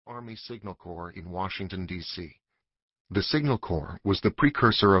Army Signal Corps in Washington, D.C. The Signal Corps was the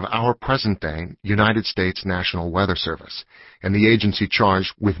precursor of our present-day United States National Weather Service, and the agency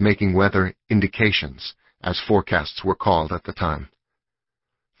charged with making weather indications, as forecasts were called at the time.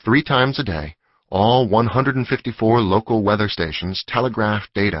 3 times a day, all 154 local weather stations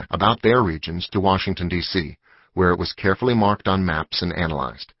telegraphed data about their regions to Washington, D.C., where it was carefully marked on maps and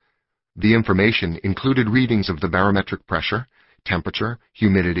analyzed. The information included readings of the barometric pressure, temperature,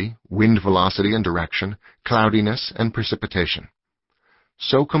 humidity, wind velocity and direction, cloudiness, and precipitation.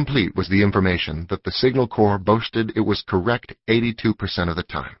 So complete was the information that the Signal Corps boasted it was correct 82% of the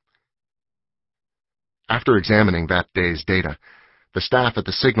time. After examining that day's data, the staff at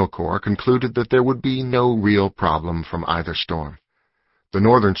the Signal Corps concluded that there would be no real problem from either storm. The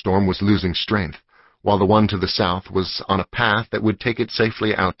northern storm was losing strength, while the one to the south was on a path that would take it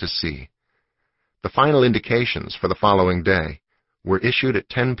safely out to sea. The final indications for the following day were issued at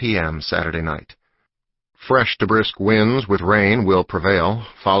 10 p.m. Saturday night. Fresh to brisk winds with rain will prevail,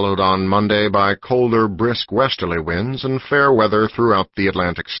 followed on Monday by colder, brisk westerly winds and fair weather throughout the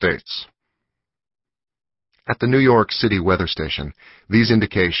Atlantic states. At the New York City weather station, these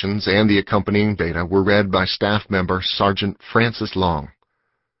indications and the accompanying data were read by staff member Sergeant Francis Long.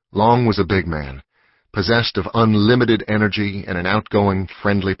 Long was a big man, possessed of unlimited energy and an outgoing,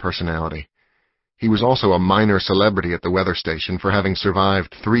 friendly personality. He was also a minor celebrity at the weather station for having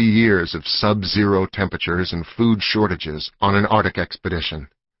survived 3 years of sub-zero temperatures and food shortages on an Arctic expedition.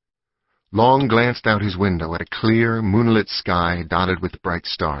 Long glanced out his window at a clear, moonlit sky dotted with bright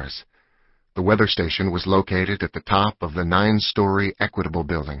stars. The weather station was located at the top of the 9-story Equitable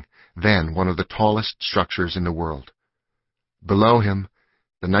Building, then one of the tallest structures in the world. Below him,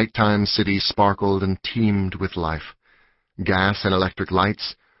 the nighttime city sparkled and teemed with life. Gas and electric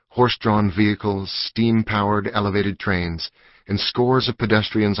lights, horse-drawn vehicles, steam-powered elevated trains, and scores of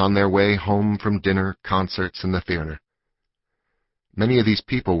pedestrians on their way home from dinner, concerts, and the theater. Many of these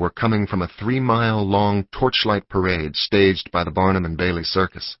people were coming from a 3-mile-long torchlight parade staged by the Barnum and Bailey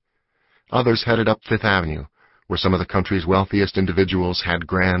Circus. Others headed up Fifth Avenue, where some of the country's wealthiest individuals had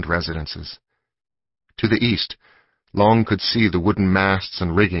grand residences. To the east, Long could see the wooden masts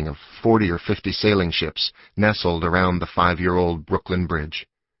and rigging of 40 or 50 sailing ships nestled around the 5-year-old Brooklyn Bridge.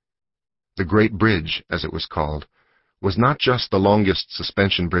 The Great Bridge, as it was called, was not just the longest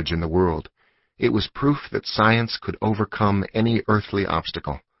suspension bridge in the world. It was proof that science could overcome any earthly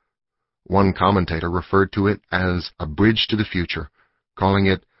obstacle. One commentator referred to it as a bridge to the future, calling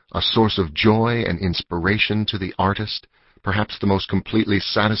it a source of joy and inspiration to the artist, perhaps the most completely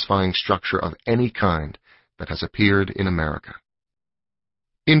satisfying structure of any kind that has appeared in America.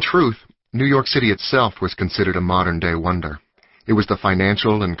 In truth, New York City itself was considered a modern-day wonder. It was the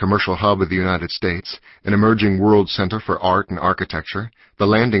financial and commercial hub of the United States, an emerging world center for art and architecture, the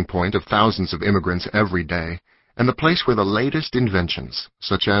landing point of thousands of immigrants every day, and the place where the latest inventions,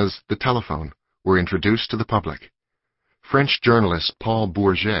 such as the telephone, were introduced to the public. French journalist Paul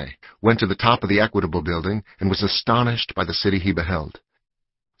Bourget went to the top of the Equitable Building and was astonished by the city he beheld.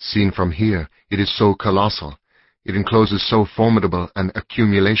 Seen from here, it is so colossal, it encloses so formidable an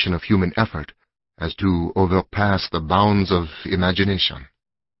accumulation of human effort as to overpass the bounds of imagination.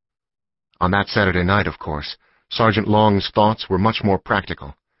 On that Saturday night, of course, Sergeant Long's thoughts were much more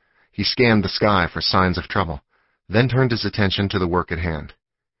practical. He scanned the sky for signs of trouble, then turned his attention to the work at hand.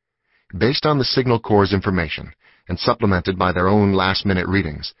 Based on the Signal Corps' information, and supplemented by their own last-minute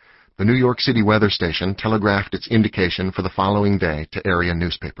readings, the New York City weather station telegraphed its indication for the following day to area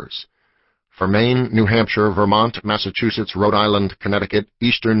newspapers. For Maine, New Hampshire, Vermont, Massachusetts, Rhode Island, Connecticut,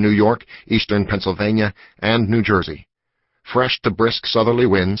 eastern New York, eastern Pennsylvania, and New Jersey. Fresh to brisk southerly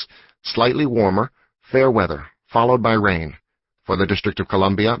winds, slightly warmer, fair weather, followed by rain. For the District of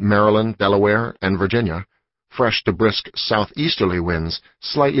Columbia, Maryland, Delaware, and Virginia, fresh to brisk southeasterly winds,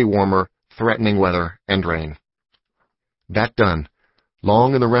 slightly warmer, threatening weather, and rain. That done,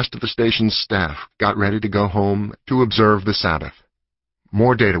 Long and the rest of the station's staff got ready to go home to observe the Sabbath.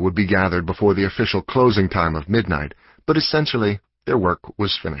 More data would be gathered before the official closing time of midnight, but essentially their work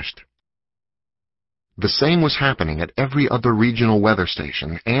was finished. The same was happening at every other regional weather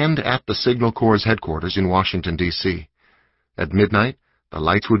station and at the Signal Corps' headquarters in Washington, D.C. At midnight, the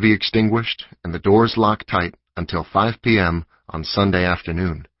lights would be extinguished and the doors locked tight until 5 p.m. on Sunday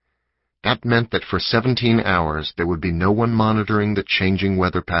afternoon. That meant that for 17 hours there would be no one monitoring the changing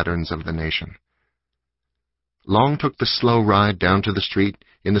weather patterns of the nation. Long took the slow ride down to the street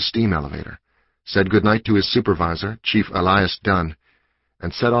in the steam elevator, said goodnight to his supervisor, Chief Elias Dunn,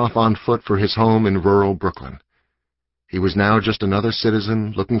 and set off on foot for his home in rural Brooklyn. He was now just another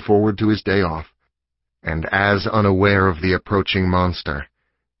citizen looking forward to his day off, and as unaware of the approaching monster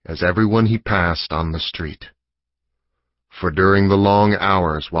as everyone he passed on the street. For during the long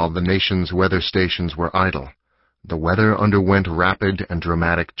hours while the nation's weather stations were idle, the weather underwent rapid and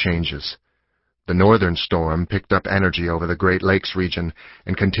dramatic changes. The northern storm picked up energy over the Great Lakes region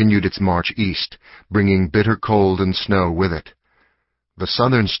and continued its march east, bringing bitter cold and snow with it. The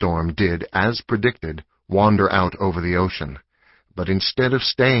southern storm did, as predicted, wander out over the ocean, but instead of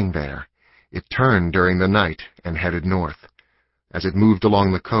staying there, it turned during the night and headed north. As it moved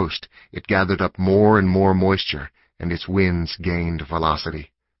along the coast, it gathered up more and more moisture, and its winds gained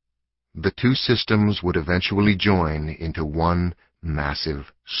velocity. The two systems would eventually join into one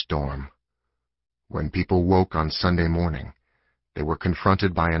massive storm. When people woke on Sunday morning, they were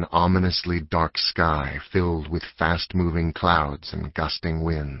confronted by an ominously dark sky filled with fast-moving clouds and gusting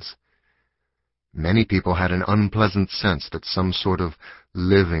winds. Many people had an unpleasant sense that some sort of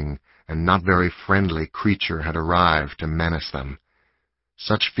living and not very friendly creature had arrived to menace them.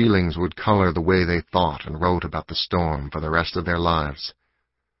 Such feelings would color the way they thought and wrote about the storm for the rest of their lives.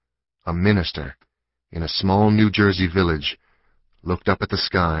 A minister in a small New Jersey village looked up at the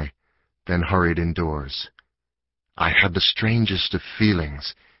sky, then hurried indoors. "I had the strangest of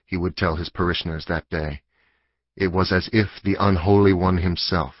feelings," he would tell his parishioners that day. "It was as if the Unholy One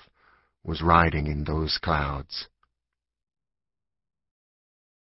himself was riding in those clouds."